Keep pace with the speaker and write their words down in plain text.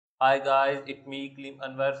Hi guys, it's me Klim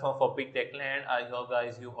Anwar from Topic Techland. I hope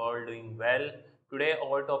guys you all doing well. Today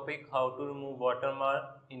our topic how to remove watermark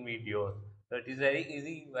in videos. So it is very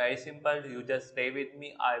easy, very simple. You just stay with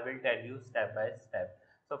me. I will tell you step by step.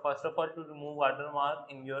 So first of all, to remove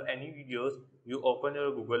watermark in your any videos, you open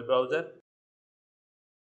your Google browser.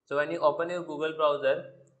 So when you open your Google browser,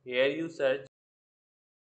 here you search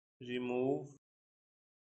remove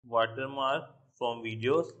watermark from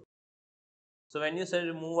videos. So when you say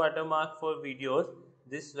remove watermark for videos,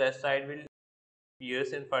 this website will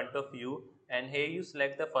appears in front of you, and here you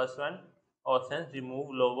select the first one option,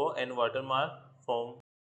 remove logo and watermark from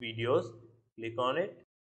videos. Click on it.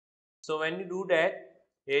 So when you do that,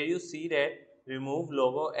 here you see that remove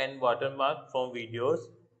logo and watermark from videos.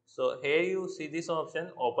 So here you see this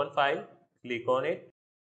option, open file. Click on it.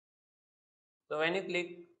 So when you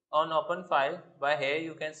click on open file, by here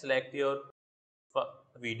you can select your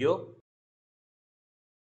video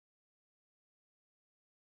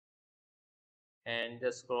and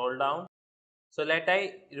just scroll down. So let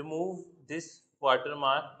I remove this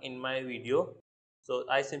watermark in my video. So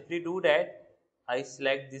I simply do that. I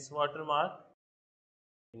select this watermark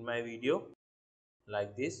in my video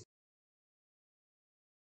like this.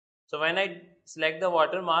 So when I select the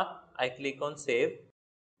watermark, I click on save.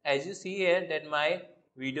 As you see here that my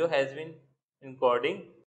video has been encoding,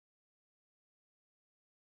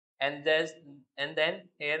 and there's and then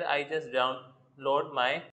here I just download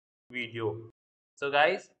my video. So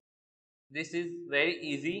guys, this is very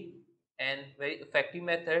easy and very effective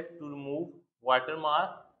method to remove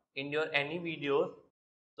watermark in your any videos.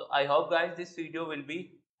 So I hope guys this video will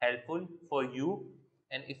be helpful for you,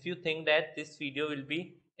 and if you think that this video will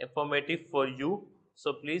be informative for you,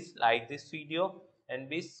 so please like this video and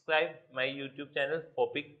be subscribe my YouTube channel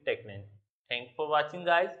Topic Techland. Thanks for watching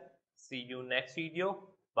guys. See you next video.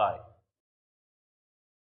 Bye.